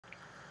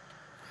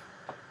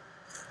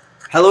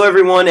Hello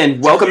everyone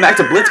and welcome back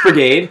to Blitz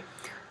Brigade.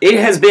 It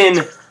has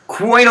been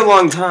quite a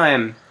long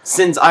time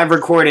since I've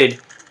recorded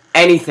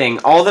anything.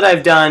 All that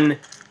I've done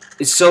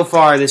so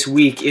far this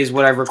week is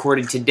what I've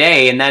recorded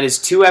today, and that is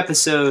 2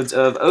 episodes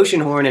of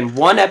Oceanhorn and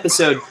 1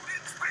 episode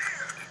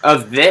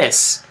of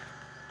this.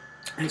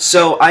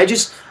 So I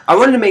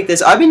wanted to make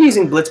this. I've been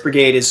using Blitz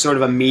Brigade as sort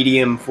of a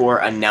medium for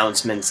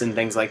announcements and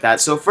things like that.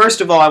 So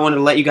first of all, I wanted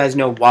to let you guys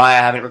know why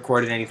I haven't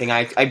recorded anything.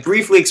 I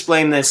briefly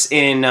explained this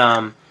in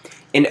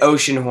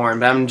Oceanhorn,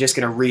 but I'm just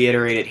going to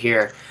reiterate it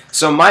here.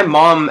 So my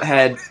mom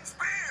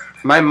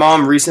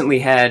recently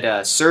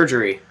had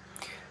surgery,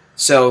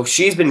 so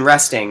she's been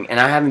resting, and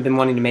I haven't been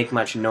wanting to make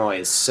much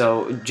noise.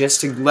 So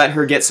just to let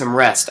her get some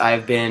rest,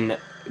 I've been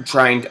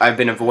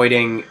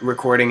avoiding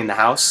recording in the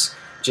house,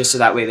 just so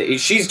that way that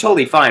she's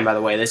totally fine. By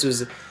the way, it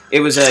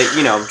was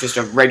a just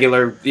a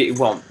regular.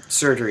 Well,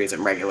 surgery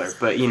isn't regular,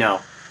 but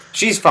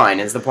she's fine,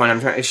 is the point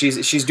I'm trying.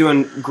 She's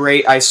doing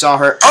great. I saw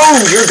her.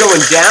 Oh, you're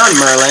going down,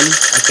 Merlin.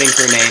 I think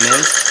your name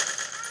is.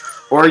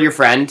 Or your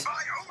friend.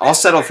 I'll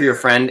settle for your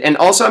friend. And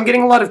also, I'm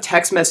getting a lot of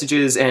text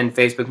messages and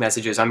Facebook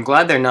messages. I'm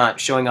glad they're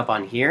not showing up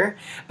on here,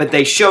 but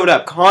they showed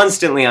up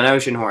constantly on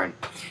Oceanhorn.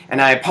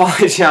 And I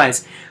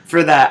apologize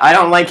for that. I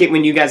don't like it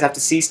when you guys have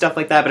to see stuff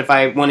like that, but if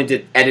I wanted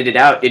to edit it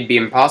out, it'd be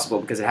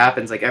impossible because it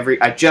happens like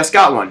I just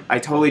got one. I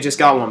totally just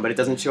got one, but it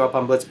doesn't show up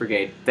on Blitz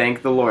Brigade.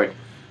 Thank the Lord.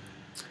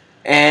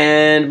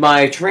 And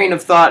my train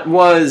of thought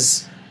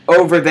was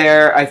over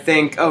there, I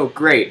think, oh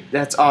great,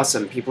 that's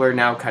awesome. People are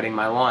now cutting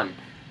my lawn.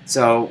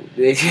 So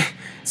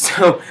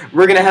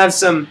we're gonna have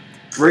some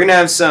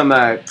just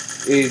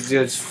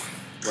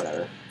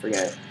whatever,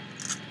 forget it.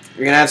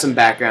 We're gonna have some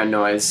background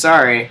noise.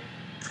 Sorry.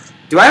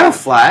 Do I have a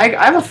flag?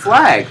 I have a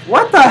flag.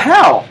 What the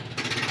hell?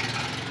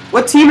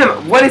 What team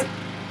am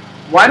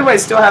why do I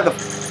still have the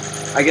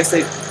I guess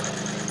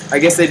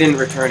they didn't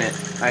return it,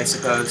 I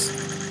suppose.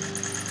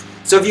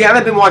 So if you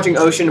haven't been watching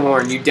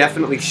Oceanhorn, you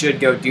definitely should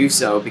go do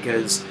so,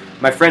 because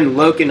my friend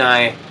Loke and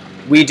I,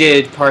 we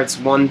did parts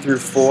 1 through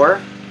 4,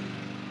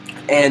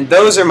 and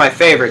those are my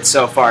favorites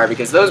so far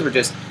because those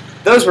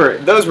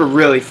were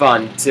really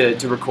fun to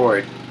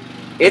record.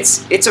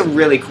 It's a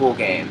really cool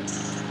game.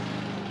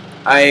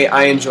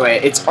 I enjoy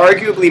it. It's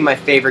arguably my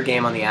favorite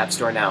game on the App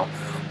Store now.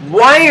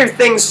 Why are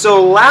things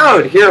so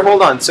loud? Here,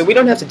 hold on. So we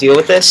don't have to deal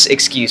with this.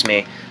 Excuse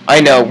me.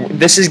 I know,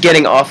 this is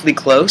getting awfully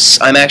close.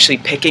 I'm actually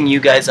picking you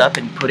guys up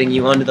and putting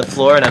you onto the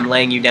floor, and I'm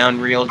laying you down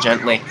real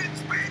gently.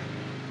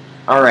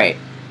 Alright.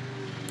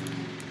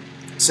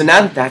 So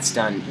now that that's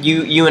done,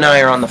 you and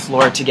I are on the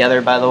floor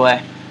together, by the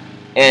way.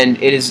 And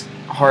it is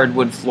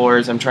hardwood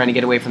floors. I'm trying to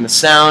get away from the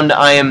sound.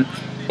 I am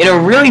in a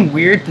really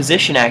weird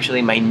position,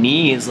 actually. My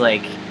knee is,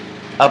 like,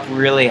 up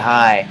really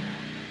high.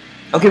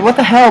 Okay, what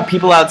the hell,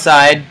 people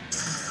outside?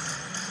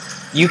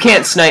 You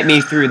can't snipe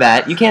me through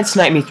that. You can't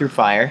snipe me through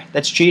fire.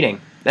 That's cheating.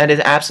 That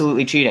is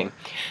absolutely cheating.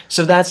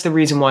 So that's the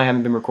reason why I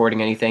haven't been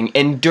recording anything.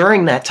 And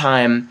during that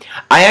time,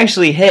 I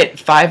actually hit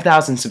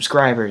 5,000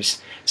 subscribers.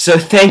 So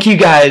thank you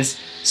guys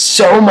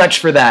so much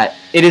for that.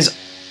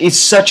 It's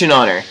such an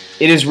honor.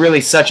 It is really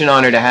such an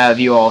honor to have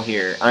you all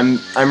here. I'm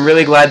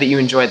really glad that you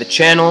enjoy the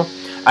channel.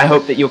 I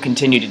hope that you'll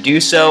continue to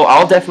do so.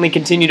 I'll definitely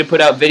continue to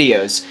put out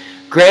videos.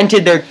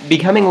 Granted, they're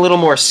becoming a little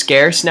more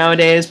scarce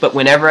nowadays, but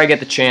whenever I get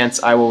the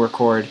chance, I will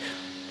record.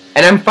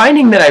 And I'm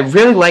finding that I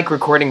really like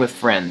recording with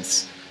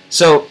friends.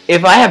 So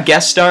if I have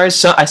guest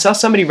stars, I saw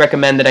somebody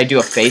recommend that I do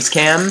a face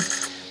cam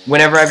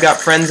whenever I've got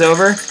friends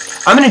over.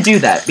 I'm gonna do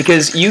that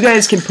because you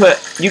guys can put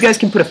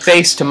a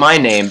face to my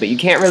name, but you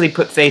can't really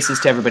put faces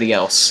to everybody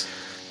else.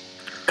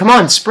 Come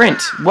on,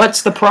 sprint.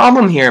 What's the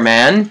problem here,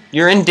 man?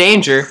 You're in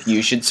danger.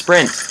 You should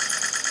sprint.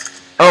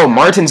 Oh,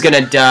 Martin's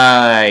gonna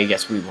die. I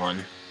guess we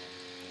won.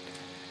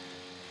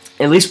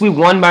 At least we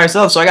won by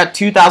ourselves, so I got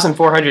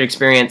 2,400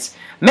 experience.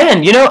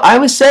 Man, I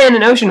was saying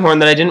in Oceanhorn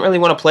that I didn't really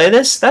want to play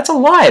this. That's a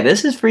lie.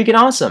 This is freaking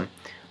awesome.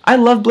 I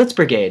love Blitz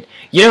Brigade.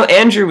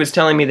 Andrew was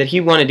telling me that he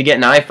wanted to get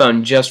an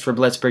iPhone just for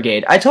Blitz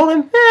Brigade. I told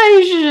him,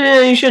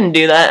 you shouldn't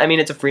do that. I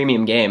mean, it's a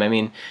freemium game. I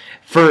mean,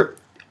 for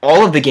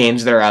all of the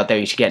games that are out there,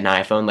 you should get an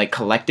iPhone, like,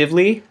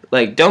 collectively.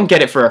 Like, don't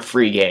get it for a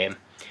free game.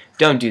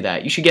 Don't do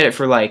that. You should get it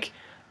for, like,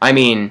 I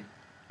mean,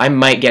 I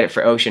might get it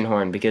for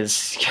Oceanhorn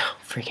because,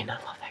 freaking, I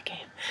love that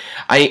game.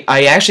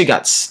 I actually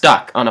got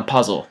stuck on a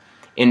puzzle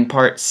in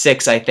part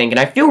 6, I think, and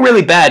I feel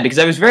really bad because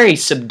I was very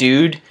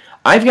subdued.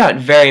 I've got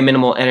very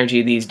minimal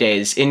energy these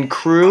days. In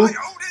crew,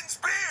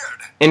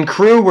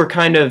 we're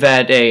kind of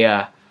at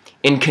a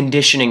in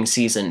conditioning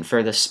season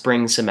for the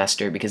spring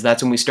semester because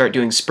that's when we start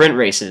doing sprint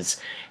races.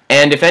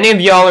 And if any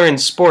of y'all are in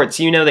sports,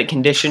 you know that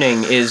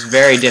conditioning is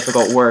very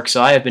difficult work.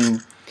 So I have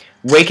been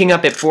waking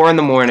up at 4 in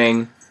the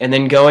morning and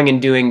then going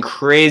and doing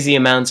crazy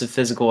amounts of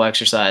physical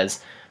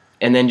exercise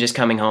and then just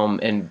coming home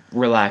and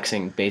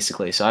relaxing,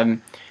 basically. So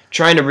I'm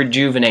trying to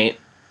rejuvenate,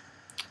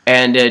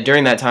 and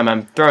during that time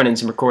I'm throwing in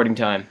some recording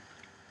time.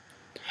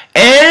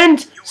 And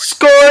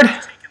scored!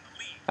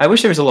 I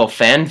wish there was a little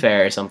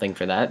fanfare or something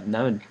for that.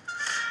 That would,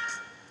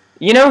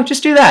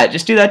 just do that.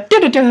 Just do that.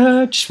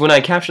 Just when I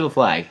capture the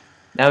flag.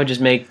 That would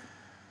just make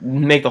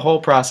the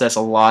whole process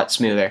a lot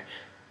smoother.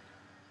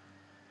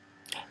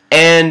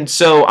 And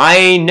so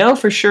I know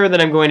for sure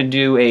that I'm going to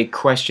do a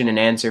question and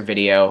answer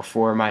video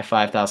for my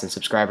 5,000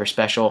 subscriber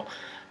special.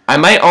 I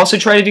might also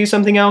try to do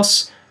something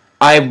else.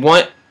 I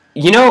was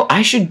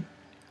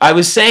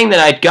saying that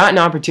I'd got an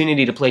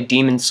opportunity to play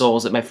Demon's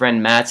Souls at my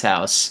friend Matt's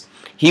house.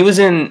 He was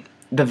in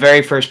the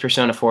very first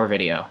Persona 4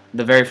 video,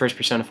 the very first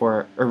Persona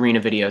 4 arena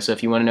video, so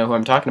if you want to know who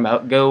I'm talking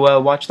about, go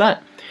watch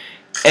that.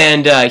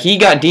 And he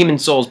got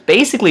Demon's Souls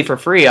basically for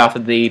free off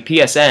of the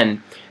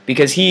PSN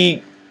because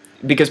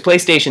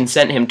PlayStation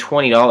sent him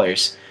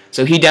 $20.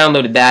 So he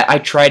downloaded that. I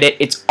tried it.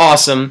 It's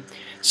awesome.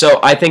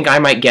 So I think I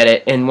might get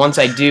it, and once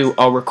I do,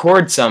 I'll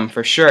record some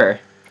for sure.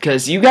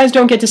 Because you guys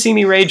don't get to see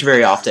me rage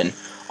very often.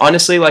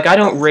 Honestly, like, I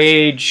don't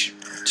rage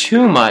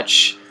too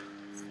much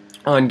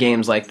on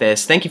games like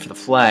this. Thank you for the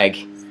flag,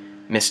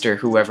 Mr.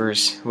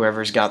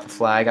 Whoever's got the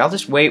flag. I'll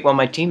just wait while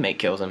my teammate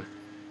kills him.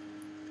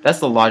 That's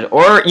the logic.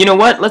 Or, you know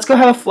what? Let's go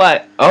have a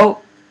flag.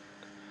 Oh.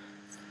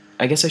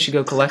 I guess I should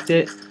go collect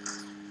it.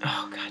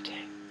 Oh, god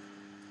dang.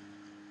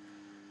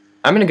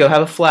 I'm gonna go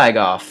have a flag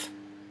off.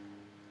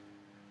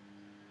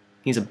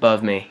 He's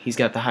above me. He's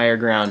got the higher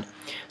ground.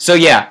 So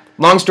yeah,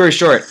 long story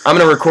short, I'm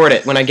going to record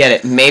it when I get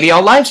it. Maybe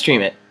I'll live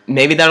stream it.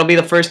 Maybe that'll be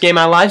the first game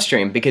I live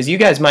stream, because you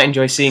guys might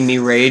enjoy seeing me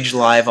rage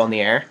live on the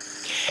air.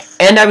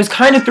 And I was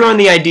kind of throwing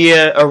the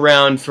idea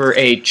around for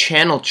a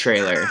channel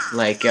trailer.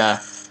 Like,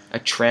 a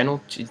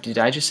channel... Did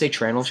I just say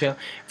channel trailer?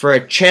 For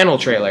a channel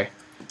trailer.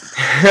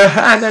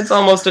 That's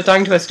almost a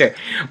tongue twister.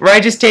 Where I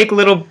just take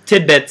little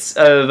tidbits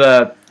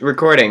of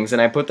recordings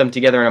and I put them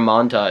together in a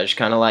montage,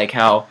 kind of like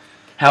how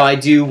I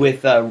do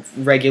with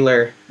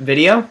regular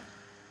video.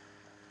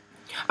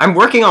 I'm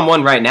working on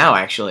one right now,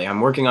 actually. I'm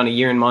working on a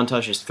year in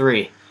montages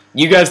 3.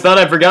 You guys thought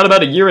I forgot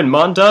about a year in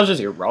montages?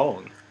 You're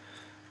wrong.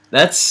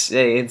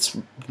 It's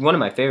one of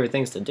my favorite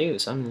things to do.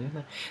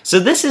 So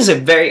this is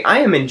I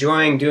am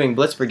enjoying doing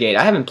Blitz Brigade.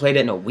 I haven't played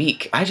it in a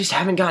week. I just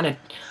haven't I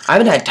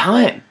haven't had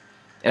time.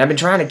 And I've been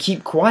trying to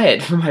keep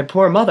quiet for my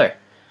poor mother.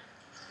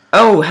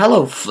 Oh,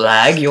 hello,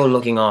 Flag. You're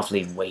looking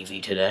awfully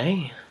wavy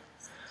today.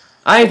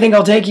 I think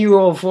I'll take you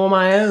all for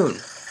my own.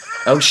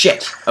 Oh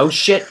shit. Oh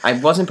shit. I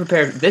wasn't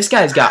prepared. This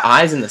guy's got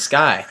eyes in the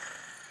sky.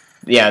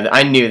 Yeah,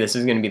 I knew this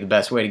was going to be the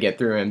best way to get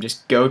through him.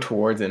 Just go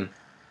towards him.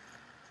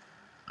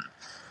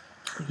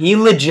 He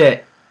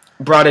legit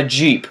brought a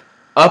Jeep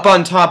up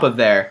on top of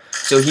there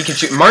so he could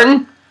shoot.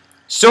 Martin,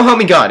 so help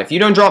me God, if you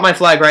don't drop my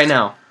flag right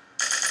now.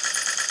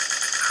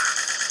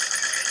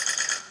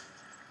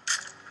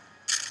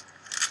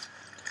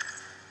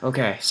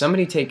 Okay,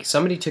 somebody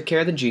took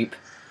care of the Jeep.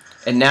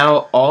 And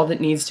now all that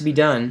needs to be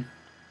done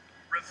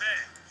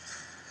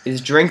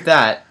is drink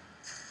that,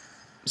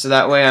 so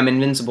that way I'm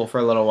invincible for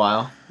a little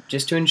while,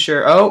 just to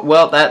ensure. Oh,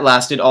 well, that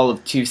lasted all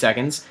of 2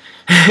 seconds.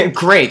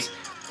 Great.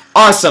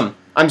 Awesome.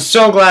 I'm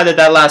so glad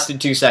that lasted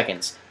 2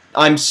 seconds.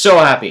 I'm so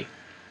happy.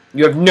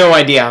 You have no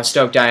idea how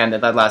stoked I am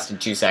that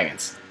lasted 2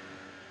 seconds.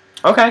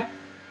 Okay.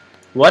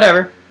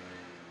 Whatever.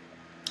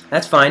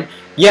 That's fine.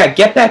 Yeah,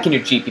 get back in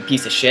your Jeep, you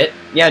piece of shit.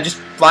 Yeah, just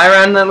fly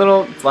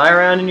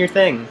around in your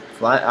thing.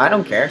 I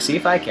don't care. See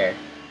if I care.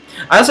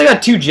 I also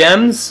got 2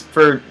 gems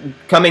for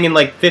coming in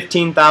like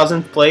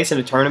 15,000th place in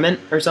a tournament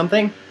or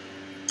something.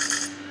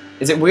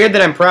 Is it weird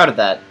that I'm proud of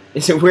that?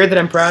 Is it weird that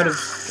I'm proud of...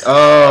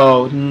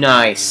 Oh,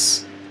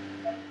 nice.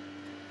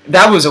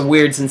 That was a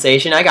weird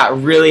sensation. I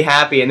got really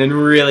happy and then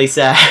really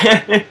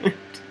sad.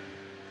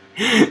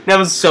 That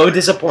was so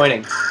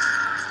disappointing.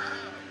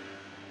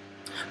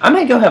 I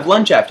might go have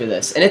lunch after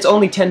this, and it's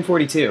only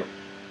 10:42.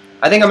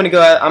 I think I'm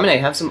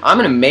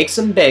gonna make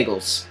some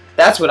bagels.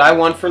 That's what I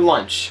want for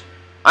lunch.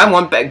 I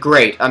want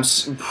great.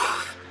 This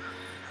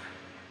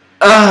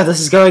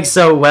is going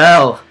so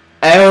well.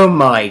 Oh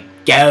my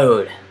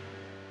god.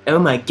 Oh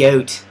my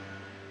goat.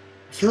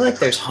 I feel like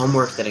there's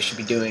homework that I should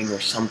be doing or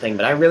something,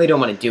 but I really don't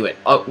want to do it.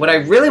 What I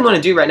really want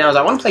to do right now is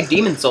I want to play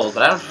Demon's Souls,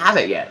 but I don't have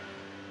it yet.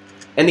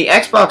 And the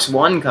Xbox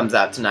One comes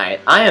out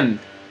tonight. I'm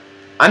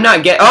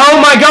not getting...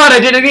 Oh my god, I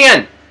did it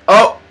again!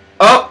 Oh,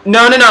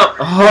 no.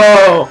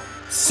 Oh,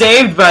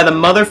 saved by the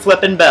mother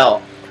flippin'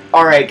 bell.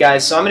 Alright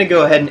guys, so I'm going to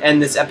go ahead and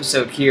end this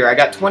episode here. I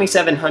got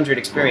 2,700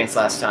 experience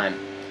last time.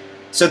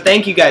 So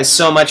thank you guys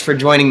so much for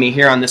joining me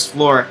here on this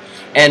floor.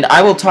 And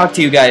I will talk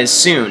to you guys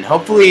soon.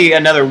 Hopefully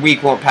another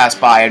week won't pass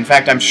by. In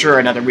fact, I'm sure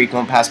another week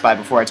won't pass by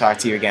before I talk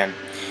to you again.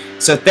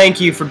 So thank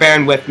you for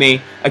bearing with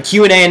me. A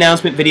Q&A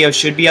announcement video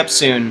should be up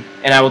soon.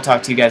 And I will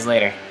talk to you guys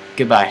later.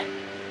 Goodbye.